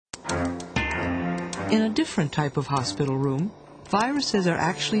In a different type of hospital room, viruses are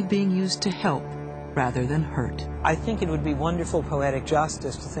actually being used to help rather than hurt. I think it would be wonderful poetic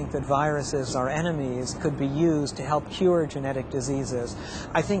justice to think that viruses, our enemies, could be used to help cure genetic diseases.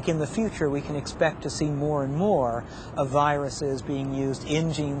 I think in the future we can expect to see more and more of viruses being used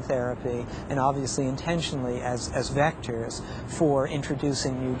in gene therapy, and obviously intentionally as vectors for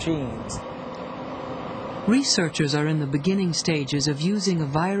introducing new genes. Researchers are in the beginning stages of using a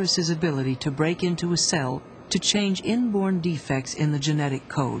virus's ability to break into a cell to change inborn defects in the genetic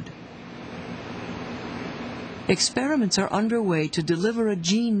code. Experiments are underway to deliver a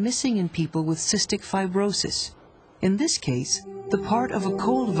gene missing in people with cystic fibrosis. In this case, the part of a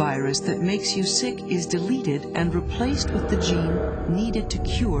cold virus that makes you sick is deleted and replaced with the gene needed to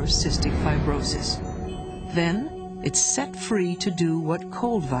cure cystic fibrosis. Then, it's set free to do what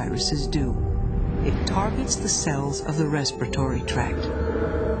cold viruses do. It targets the cells of the respiratory tract.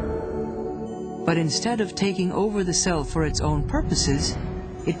 But instead of taking over the cell for its own purposes,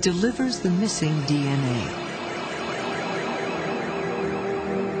 it delivers the missing DNA.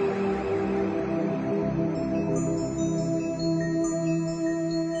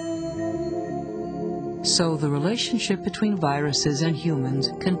 So the relationship between viruses and humans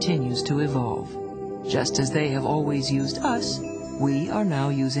continues to evolve. Just as they have always used us, we are now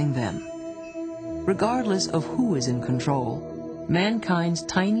using them. Regardless of who is in control, mankind's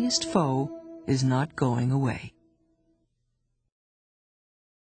tiniest foe is not going away.